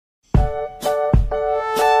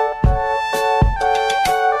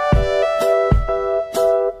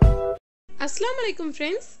Assalamualaikum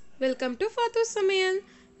friends, welcome to fathussamayal.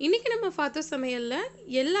 இன்னைக்கு நம்ம fathussamayalல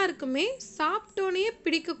எல்லாருக்குமே சாப்பிட்டோனே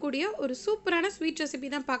பிடிக்கக்கூடிய ஒரு சூப்பரான ஸ்வீட் ரெசிபி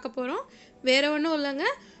தான் பார்க்க போறோம். வேற ஒண்ணும் இல்லங்க,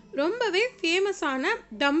 ரொம்பவே ஃபேமஸான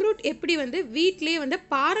டம்ரூட் எப்படி வீட்லயே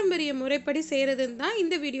பாரம்பரிய முறைப்படி செய்யறதுன்னு தான்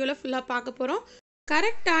இந்த வீடியோல ஃபுல்லா பார்க்க போறோம்.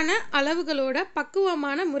 கரெக்டான அளவுகளோட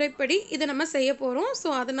பக்குவமான முறைப்படி இதை நம்ம செய்ய போகிறோம். ஸோ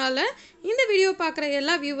அதனால் இந்த வீடியோ பார்க்குற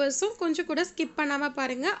எல்லா வியூவர்ஸும் கொஞ்சம் கூட ஸ்கிப் பண்ணாமல்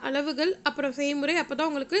பாருங்கள். அளவுகள் அப்புறம் செய்முறை அப்போ தான்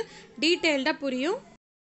உங்களுக்கு டீட்டெயில்டாக புரியும்.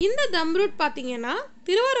 இந்த தம்ரூட் பார்த்தீங்கன்னா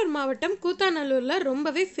திருவாரூர் மாவட்டம் கூத்தாநல்லூரில்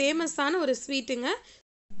ரொம்பவே ஃபேமஸான ஒரு ஸ்வீட்டுங்க.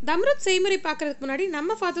 தம்ரூட் செய்முறை பார்க்குறதுக்கு முன்னாடி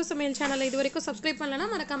நம்ம ஃபாத்து சமையல் சேனலை இது வரைக்கும் சப்ஸ்கிரைப் பண்ணலன்னா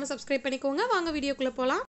மறக்காமல் சப்ஸ்கிரைப் பண்ணிக்கோங்க. வாங்க வீடியோக்குள்ளே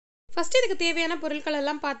போகலாம். ஃபஸ்ட்டு இதுக்கு தேவையான பொருட்கள்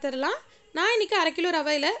எல்லாம் பார்த்துடலாம். நான் இன்றைக்கி 1/2 கிலோ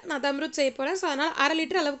ரவையில் நான் தம்ரூட் செய்ய போகிறேன். ஸோ அதனால் 1/2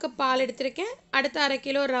 லிட்டர் அளவுக்கு பால் எடுத்திருக்கேன். அடுத்து 1/2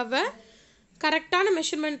 கிலோ ரவை, கரெக்டான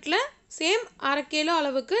மெஷர்மெண்ட்டில் சேம் 1/2 கிலோ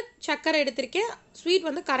அளவுக்கு சர்க்கரை எடுத்திருக்கேன். ஸ்வீட்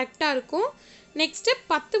கரெக்டாக இருக்கும். நெக்ஸ்ட்டு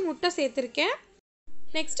 10 முட்டை சேர்த்துருக்கேன்.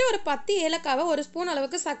 நெக்ஸ்ட்டு ஒரு 10 ஏலக்காவை 1 ஸ்பூன்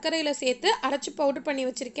அளவுக்கு சர்க்கரையில் சேர்த்து அரைச்சி பவுடர் பண்ணி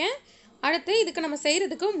வச்சுருக்கேன். அடுத்து இதுக்கு நம்ம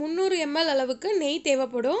செய்கிறதுக்கு 300 ml அளவுக்கு நெய்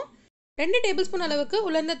தேவைப்படும். 2 டேபிள் ஸ்பூன் அளவுக்கு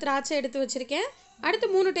உலர்ந்த திராட்சை எடுத்து வச்சுருக்கேன். அடுத்து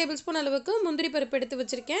 3 டேபிள் ஸ்பூன் அளவுக்கு முந்திரி பருப்பு எடுத்து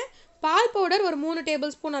வச்சுருக்கேன். பால் பவுடர் ஒரு 3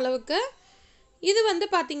 டேபிள் ஸ்பூன் அளவுக்கு. இது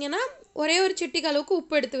பார்த்திங்கன்னா ஒரே ஒரு சிட்டிக்கு அளவுக்கு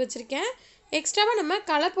உப்பு எடுத்து வச்சுருக்கேன். எக்ஸ்ட்ராவாக நம்ம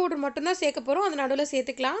கலர் பவுடர் மட்டும்தான் சேர்க்க போகிறோம், அது நடுவில்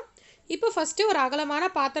சேர்த்துக்கலாம். இப்போ ஃபஸ்ட்டு ஒரு அகலமான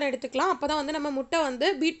பாத்திரம் எடுத்துக்கலாம். அப்போ தான் நம்ம முட்டை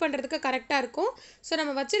பீட் பண்ணுறதுக்கு கரெக்டாக இருக்கும். ஸோ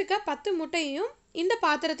நம்ம வச்சுருக்க 10 முட்டையும் இந்த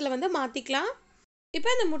பாத்திரத்தில் மாற்றிக்கலாம். இப்போ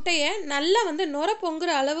இந்த முட்டையை நல்லா நுர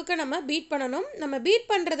பொங்குற அளவுக்கு நம்ம பீட் பண்ணணும். நம்ம பீட்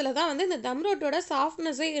பண்ணுறதுல தான் இந்த தம்ரோட்டோட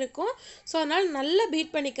சாஃப்ட்னஸே இருக்கும். ஸோ அதனால் நல்லா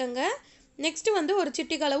பீட் பண்ணிக்கோங்க. நெக்ஸ்ட்டு ஒரு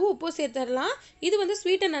சிட்டிக்கு அளவு உப்பு சேர்த்துடலாம். இது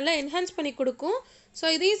ஸ்வீட்டை நல்லா என்ஹான்ஸ் பண்ணி கொடுக்கும். ஸோ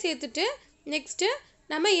இதையும் சேர்த்துட்டு நெக்ஸ்ட்டு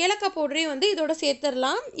நம்ம ஏலக்காய் பவுடரையும் இதோட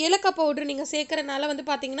சேர்த்துடலாம். ஏலக்காய் பவுட்ரு நீங்கள் சேர்க்குறனால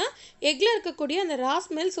பார்த்திங்கன்னா எக்கில் இருக்கக்கூடிய அந்த ரா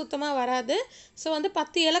ஸ்மெல் சுத்தமாக வராது. ஸோ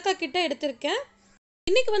 10 ஏலக்காய் கிட்ட எடுத்திருக்கேன்.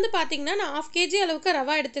 இன்றைக்கி பார்த்திங்கன்னா நான் 1/2 kg அளவுக்கு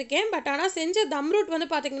ரவா எடுத்திருக்கேன். பட் ஆனால் செஞ்ச தம்ரூட்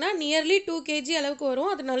பார்த்திங்கன்னா நியர்லி 2 kg அளவுக்கு வரும்.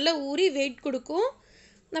 அது நல்ல ஊறி வெயிட் கொடுக்கும்.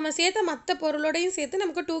 நம்ம சேர்த்த மற்ற பொருளோடையும் சேர்த்து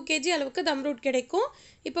நமக்கு 2 kg அளவுக்கு தம்ரூட் கிடைக்கும்.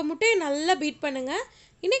 இப்போ முட்டையை நல்லா பீட் பண்ணுங்கள்.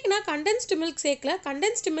 இன்றைக்கி நான் கண்டென்ஸ்டு மில்க் சேர்க்கல.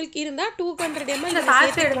 கண்டென்ஸ்டு மில்க் இருந்தால் 200 ml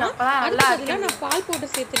சேர்த்துக்கலாம். அதுக்கு நான் பால்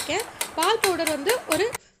பவுடர் சேர்த்துருக்கேன். பால் பவுடர் ஒரு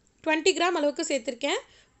 20 கிராம் அளவுக்கு சேர்த்துருக்கேன்.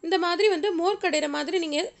 இந்த மாதிரி மோர் கடையிற மாதிரி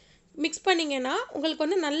நீங்கள் மிக்ஸ் பண்ணிங்கன்னா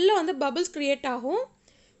உங்களுக்கு நல்லா பபிள்ஸ் க்ரியேட் ஆகும்.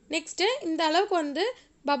 நெக்ஸ்ட்டு இந்த அளவுக்கு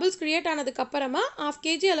பபிள்ஸ் க்ரியேட் ஆனதுக்கப்புறமா 1/2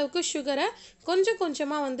 kg அளவுக்கு சுகரை கொஞ்சம்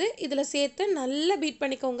கொஞ்சமாக இதில் சேர்த்து நல்லா பீட்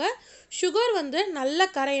பண்ணிக்கோங்க. சுகர் நல்லா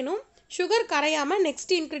கரையணும். சுகர் கரையாமல்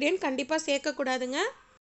நெக்ஸ்ட் இன்க்ரீடியன்ட் கண்டிப்பாக சேர்க்கக்கூடாதுங்க.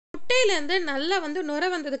 முட்டையிலேருந்து நல்லா நுர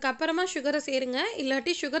வந்ததுக்கு அப்புறமா சுகரை சேருங்க.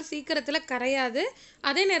 இல்லாட்டி சுகர் சீக்கிரத்தில் கரையாது.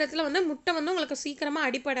 அதே நேரத்தில் முட்டை உங்களுக்கு சீக்கிரமாக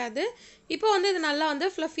அடிப்படாது. இப்போ இது நல்லா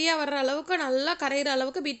ஃப்ளஃபியாக வர்ற அளவுக்கு நல்லா கரையிற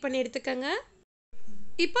அளவுக்கு பீட் பண்ணி எடுத்துக்கோங்க.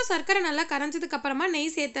 இப்போ சர்க்கரை நல்லா கரைஞ்சதுக்கு அப்புறமா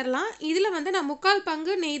நெய் சேர்த்துடலாம். இதில் நான் 3/4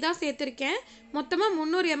 பங்கு நெய் தான் சேர்த்துருக்கேன். மொத்தமாக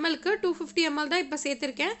 300 mlக்கு 250 ml தான் இப்போ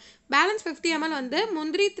சேர்த்துருக்கேன். பேலன்ஸ் 50 ml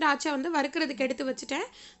முந்திரி திராட்சை வறுக்கிறதுக்கு எடுத்து வச்சுட்டேன்.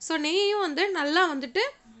 ஸோ நெய்யும் நல்லா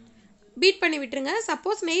பீட் பண்ணி விட்டுருங்க.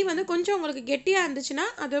 சப்போஸ் நெய் கொஞ்சம் உங்களுக்கு கெட்டியாக இருந்துச்சுன்னா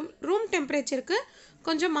அது ரூம் டெம்பரேச்சருக்கு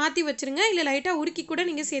கொஞ்சம் மாற்றி வச்சுருங்க. இல்லை லைட்டாக உருக்கி கூட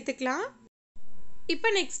நீங்கள் சேர்த்துக்கலாம். இப்போ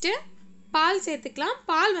நெக்ஸ்ட்டு பால் சேர்த்துக்கலாம்.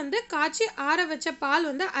 பால் காய்ச்சி ஆற வச்ச பால்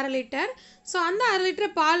 1/2 லிட்டர். ஸோ அந்த 1/2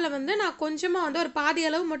 லிட்டர் பாலில் நான் கொஞ்சமாக ஒரு பாதி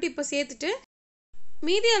அளவு மட்டும் இப்போ சேர்த்துட்டு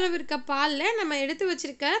மீதி அளவு இருக்க பாலில் நம்ம எடுத்து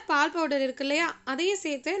வச்சுருக்க பால் பவுடர் இருக்கு இல்லையா, அதையும்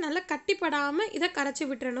சேர்த்து நல்லா கட்டிப்படாமல் இதை கரைச்சி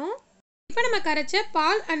விட்டுறணும். இப்போ நம்ம கரைச்ச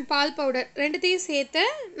பால் அண்ட் பால் பவுடர் ரெண்டுத்தையும் சேர்த்து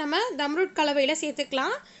நம்ம தம்ரூட் கலவையில்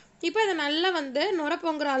சேர்த்துக்கலாம். இப்போ இதை நல்லா நுர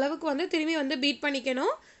பொங்குற அளவுக்கு திரும்பி பீட்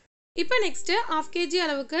பண்ணிக்கணும். இப்போ நெக்ஸ்ட்டு 1/2 kg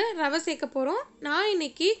அளவுக்கு ரவை சேர்க்க போகிறோம். நான்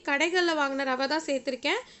இன்றைக்கி கடைகளில் வாங்கின ரவை தான்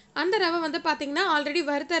சேர்த்துருக்கேன். அந்த ரவை பார்த்திங்கன்னா ஆல்ரெடி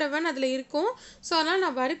வறுத்த ரவைன்னு அதில் இருக்கும். ஸோ அதனால்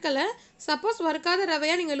நான் வறுக்கலை. சப்போஸ் வறுக்காத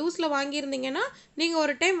ரவையாக நீங்கள் லூஸில் வாங்கியிருந்தீங்கன்னா நீங்கள்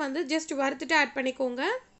ஒரு டைம் ஜஸ்ட் வறுத்துட்டு ஆட் பண்ணிக்கோங்க.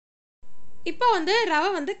 இப்போ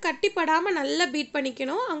ரவை கட்டிப்படாமல் நல்லா பீட்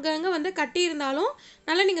பண்ணிக்கணும். அங்கங்கே கட்டி இருந்தாலும்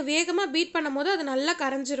நல்லா நீங்கள் வேகமாக பீட் பண்ணும் போது அது நல்லா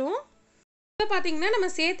கரைஞ்சிரும். இப்போ பார்த்திங்கன்னா நம்ம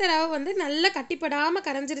சேர்த்த ரவை நல்லா கட்டிப்படாமல்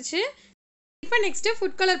கரைஞ்சிருச்சு. இப்போ next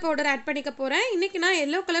food colour powder add பண்ணிக்க போகிறேன். இன்றைக்கி நான்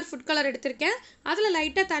எல்லோ கலர் ஃபுட் கலர் எடுத்திருக்கேன். அதில்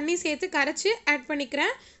லைட்டாக தண்ணி சேர்த்து கரைச்சி ஆட்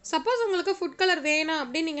பண்ணிக்கிறேன். சப்போஸ் உங்களுக்கு ஃபுட் கலர் வேணாம்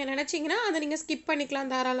அப்படின்னு நீங்கள் நினச்சிங்கன்னா அதை நீங்கள் ஸ்கிப்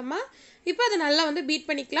பண்ணிக்கலாம் தாராளமாக. இப்போ அதை நல்லா பீட்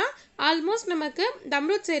பண்ணிக்கலாம். ஆல்மோஸ்ட் நமக்கு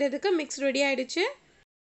தம்ரூட் செய்கிறதுக்கு மிக்ஸ் ரெடி ஆகிடுச்சு.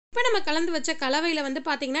 இப்போ நம்ம கலந்து வச்ச கலவையில்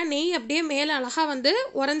பார்த்திங்கன்னா நெய் அப்படியே மேலே அழகாக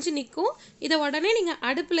உறைஞ்சி நிற்கும். இதை உடனே நீங்கள்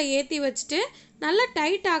அடுப்பில் ஏற்றி வச்சுட்டு நல்லா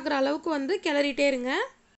டைட் ஆகிற அளவுக்கு கிளறிட்டே இருங்க.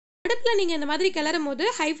 அடுப்பில் நீங்கள் இந்த மாதிரி கிளறும் போது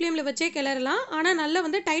ஹை ஃப்ளேமில் வச்சே கிளறலாம். ஆனால் நல்லா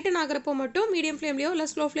டைட்டன் ஆகிறப்போ மட்டும் மீடியம் ஃப்ளேம்லேயோ இல்லை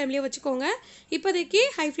ஸ்லோ ஃப்ளேம்லேயோ வச்சுக்கோங்க. இப்போதைக்கு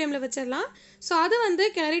ஹை ஃப்ளேமில் வச்சிடலாம். ஸோ அது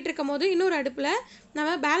கிளறிட்டு இருக்கும் போது இன்னொரு அடுப்பில்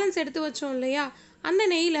நம்ம பேலன்ஸ் எடுத்து வச்சோம் இல்லையா, அந்த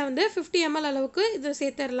நெய்யில் வந்து 50 ml அளவுக்கு இது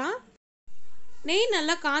சேர்த்துடலாம். நெய்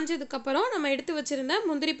நல்லா காஞ்சதுக்கப்புறம் நம்ம எடுத்து வச்சுருந்த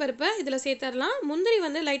முந்திரி பருப்பை இதில் சேர்த்துடலாம். முந்திரி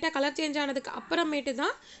வந்து லைட்டாக கலர் சேஞ்ச் ஆனதுக்கு அப்புறமேட்டு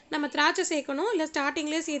தான் நம்ம திராட்சை சேர்க்கணும். இல்லை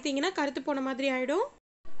ஸ்டார்டிங்லேயே சேர்த்திங்கன்னா கருத்து போன மாதிரி ஆகிடும்.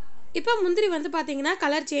 இப்போ முந்திரி வந்து பார்த்திங்கன்னா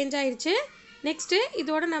கலர் சேஞ்ச் ஆயிடுச்சு. நெக்ஸ்ட்டு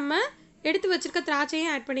இதோட நம்ம எடுத்து வச்சுருக்க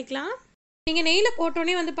திராட்சையும் ஆட் பண்ணிக்கலாம். நீங்கள் நெய்யில்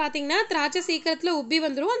போட்டோன்னே வந்து பார்த்திங்கன்னா திராட்சை சீக்கிரத்தில் உப்பி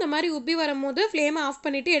வந்துடும். அந்த மாதிரி உப்பி வரும்போது ஃப்ளேமை ஆஃப்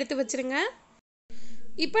பண்ணிவிட்டு எடுத்து வச்சுருங்க.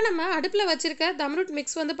 இப்போ நம்ம அடுப்பில் வச்சுருக்க தம்ரூட்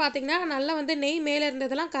மிக்ஸ் வந்து பார்த்திங்கன்னா நல்லா வந்து நெய் மேலே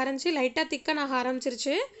இருந்ததெல்லாம் கரைஞ்சி லைட்டாக திக்கனாக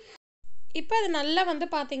ஆரம்பிச்சிருச்சு. இப்போ அது நல்லா வந்து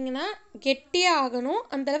பார்த்திங்கன்னா கெட்டியாக ஆகணும்.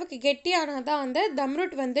 அந்தளவுக்கு கெட்டியானால் தான் வந்து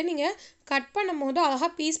தம்ரூட் வந்து நீங்கள் கட் பண்ணும் போது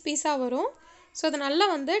அழகாக பீஸாக வரும். ஸோ அது நல்லா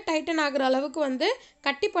வந்து டைட்டன் ஆகிற அளவுக்கு வந்து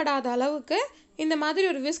கட்டிப்படாத அளவுக்கு இந்த மாதிரி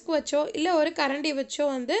ஒரு விஸ்க் வச்சோ இல்லை ஒரு கரண்டி வச்சோ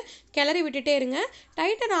வந்து கிளறி விட்டுட்டே இருங்க.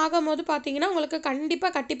 டைட்டன் ஆகும் போது பார்த்திங்கன்னா உங்களுக்கு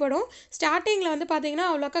கண்டிப்பாக கட்டிப்படும். ஸ்டார்டிங்கில் வந்து பார்த்திங்கன்னா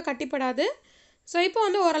அவ்வளோக்கா கட்டிப்படாது. ஸோ இப்போ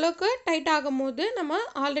வந்து ஓரளவுக்கு டைட் ஆகும் போது நம்ம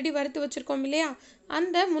ஆல்ரெடி வறுத்து வச்சுருக்கோம் இல்லையா,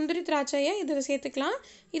 அந்த முந்திரி திராட்சையை இதில் சேர்த்துக்கலாம்.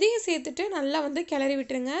 இதையும் சேர்த்துட்டு நல்லா வந்து கிளறி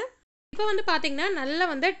விட்டுருங்க. இப்போ வந்து பார்த்திங்கன்னா நல்லா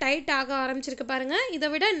வந்து டைட் ஆக ஆரம்பிச்சிருக்கு பாருங்கள். இதை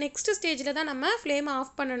விட நெக்ஸ்ட் ஸ்டேஜில் தான் நம்ம ஃப்ளேமை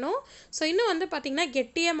ஆஃப் பண்ணணும். ஸோ இன்னும் வந்து பார்த்திங்கன்னா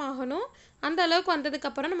கெட்டியமாகணும். அந்த அளவுக்கு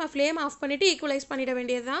வந்ததுக்கப்புறம் நம்ம ஃப்ளேம் ஆஃப் பண்ணிவிட்டு ஈக்குவலைஸ் பண்ணிட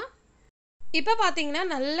வேண்டியது தான். இப்போ பார்த்தீங்கன்னா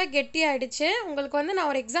நல்லா கெட்டியாகிடுச்சு. உங்களுக்கு வந்து நான்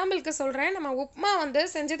ஒரு எக்ஸாம்பிளுக்கு சொல்கிறேன். நம்ம உப்புமா வந்து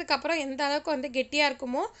செஞ்சதுக்கப்புறம் எந்த அளவுக்கு வந்து கெட்டியாக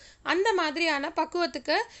இருக்குமோ அந்த மாதிரியான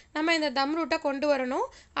பக்குவத்துக்கு நம்ம இந்த தம்ரூட்டை கொண்டு வரணும்.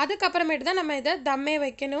 அதுக்கப்புறமேட்டு தான் நம்ம இதை தம்மே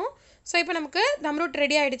வைக்கணும். ஸோ இப்போ நமக்கு தம்ரூட்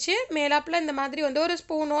ரெடி ஆகிடுச்சு. மேலாப்பில் இந்த மாதிரி வந்து ஒரு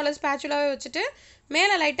ஸ்பூனோ இல்லை ஸ்பேச்சுலாவே வச்சுட்டு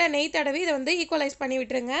மேலே லைட்டாக நெய் தடவி இதை வந்து ஈக்குவலைஸ் பண்ணி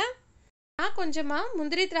விட்டுருங்க. நான் கொஞ்சமாக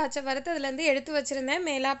முந்திரி திராட்சை வறுத்ததுலேருந்து எடுத்து வச்சுருந்தேன்.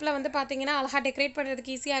 மேலாப்பில் வந்து பார்த்திங்கன்னா அழகாக டெக்கரேட்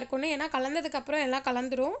பண்ணுறதுக்கு ஈஸியாக இருக்கும்னு. ஏன்னா கலந்ததுக்கப்புறம் எல்லாம்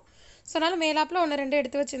கலந்துரும். ஸோ அதனால் மேலாப்பில் 1-2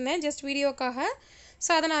 எடுத்து வச்சுருந்தேன் ஜஸ்ட் வீடியோக்காக. ஸோ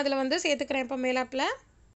அதை நான் அதில் வந்து சேர்த்துக்கிறேன் இப்போ மேலாப்பில்.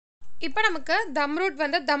 இப்போ நமக்கு தம்ரூட்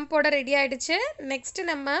வந்து தம் போட ரெடி ஆகிடுச்சு. நெக்ஸ்ட்டு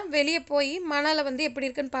நம்ம வெளியே போய் மணலை வந்து எப்படி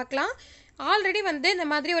இருக்குன்னு பார்க்கலாம். ஆல்ரெடி வந்து இந்த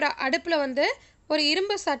மாதிரி ஒரு அடுப்பில் வந்து ஒரு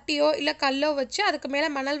இரும்பு சட்டியோ இல்லை கல்லோ வச்சு அதுக்கு மேலே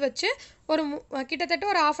மணல் வச்சு ஒரு கிட்டத்தட்ட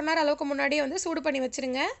ஒரு 1/2 hour அளவுக்கு முன்னாடியே வந்து சூடு பண்ணி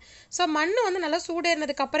வச்சுருங்க. ஸோ மண் வந்து நல்லா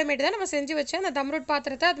சூடேறினதுக்கு அப்புறமேட்டு தான் நம்ம செஞ்சு வச்சு அந்த தம்ரூட்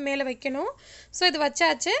பாத்திரத்தை அது மேலே வைக்கணும். ஸோ இது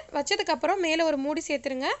வச்சாச்சு. வச்சதுக்கப்புறம் மேலே ஒரு மூடி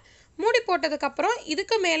சேர்த்துருங்க. மூடி போட்டதுக்கப்புறம்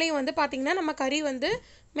இதுக்கு மேலேயும் வந்து பார்த்திங்கன்னா நம்ம கறி வந்து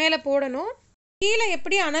மேலே போடணும். கீழே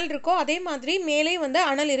எப்படி அனல் இருக்கோ அதே மாதிரி மேலேயும் வந்து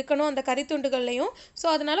அனல் இருக்கணும் அந்த கறி துண்டுகள்லையும். ஸோ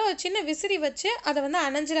அதனால் ஒரு சின்ன விசிறி வச்சு அதை வந்து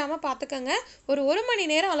அணைஞ்சிடாமல் பார்த்துக்கோங்க. ஒரு 1 மணி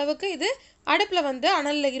நேரம் அளவுக்கு இது அடுப்பில் வந்து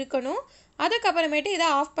அனலில் இருக்கணும். அதுக்கப்புறமேட்டு இதை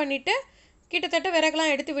ஆஃப் பண்ணிவிட்டு கிட்டத்தட்ட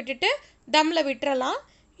விறகுலாம் எடுத்து விட்டுட்டு தம்மில் விட்டுறலாம்.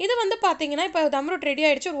 இது வந்து பார்த்திங்கன்னா இப்போ தம்ரூட் ரெடி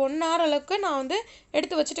ஆகிடுச்சு. ஒரு 1 hour அளவுக்கு நான் வந்து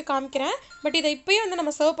எடுத்து வச்சுட்டு காமிக்கிறேன். பட் இதை இப்போயே வந்து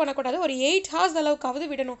நம்ம சர்வ் பண்ணக்கூடாது. ஒரு 8 hours அளவுக்காவது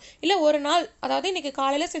விடணும். இல்லை ஒரு நாள், அதாவது இன்றைக்கி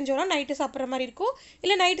காலையில் செஞ்சோன்னா நைட்டு சாப்பிட்ற மாதிரி இருக்கும்.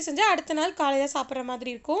 இல்லை நைட்டு செஞ்சால் அடுத்த நாள் காலையில் சாப்பிட்ற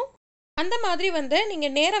மாதிரி இருக்கும். அந்த மாதிரி வந்து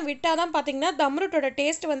நீங்கள் நேரம் விட்டால் தான் பார்த்திங்கன்னா தம்ரூட்டோட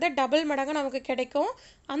டேஸ்ட் வந்து டபுள் மடங்கு நமக்கு கிடைக்கும்.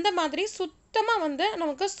 அந்த மாதிரி சுத்தமாக வந்து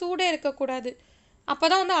நமக்கு சூடே இருக்கக்கூடாது. அப்போ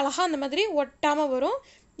தான் வந்து அழகாக அந்த மாதிரி ஒட்டாமல் வரும்.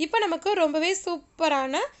 இப்போ நமக்கு ரொம்பவே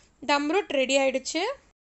சூப்பரான தம்ரூட் ரெடி ஆகிடுச்சு.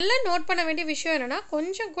 நல்லா நோட் பண்ண வேண்டிய விஷயம் என்னென்னா,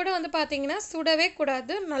 கொஞ்சம் கூட வந்து பார்த்திங்கன்னா சுடவே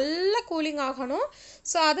கூடாது. நல்லா கூலிங் ஆகணும்.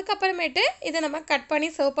 ஸோ அதுக்கப்புறமேட்டு இதை நம்ம கட் பண்ணி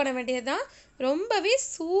சர்வ் பண்ண வேண்டியது தான். ரொம்பவே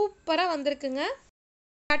சூப்பராக வந்திருக்குங்க.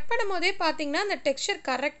 கட் பண்ணும் போதே பார்த்திங்கன்னா அந்த டெக்ஸ்சர்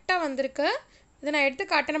கரெக்டாக வந்திருக்கு. இதை நான் எடுத்து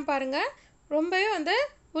காட்டுறேன் பாருங்கள். ரொம்பவே வந்து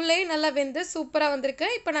உள்ளேயும் நல்லா வெந்து சூப்பராக வந்திருக்கு.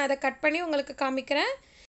 இப்போ நான் அதை கட் பண்ணி உங்களுக்கு காமிக்கிறேன்.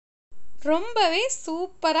 ரொம்பவே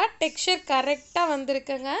சூப்பராக டெக்ஸ்சர் கரெக்டாக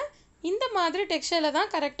வந்திருக்குங்க. இந்த மாதிரி டெக்ஸ்சரில் தான்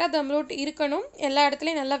கரெக்டாக தம்ரூட் இருக்கணும். எல்லா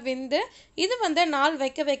இடத்துலையும் நல்லா வெந்து இது வந்து நாள்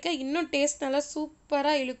வைக்க வைக்க இன்னும் டேஸ்ட் நல்லா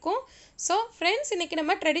சூப்பராக இழுக்கும். ஸோ ஃப்ரெண்ட்ஸ், இன்றைக்கி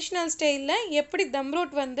நம்ம ட்ரெடிஷ்னல் ஸ்டைலில் எப்படி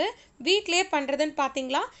தம்ரூட் வந்து வீட்டிலே பண்ணுறதுன்னு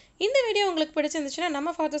பார்த்தீங்களா? இந்த வீடியோ உங்களுக்கு பிடிச்சிருந்துச்சுன்னா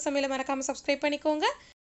நம்ம ஃபாதர் சமையலை மறக்காமல் சப்ஸ்கிரைப் பண்ணிக்கோங்க.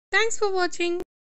 தேங்க்ஸ் ஃபார் வாட்சிங்.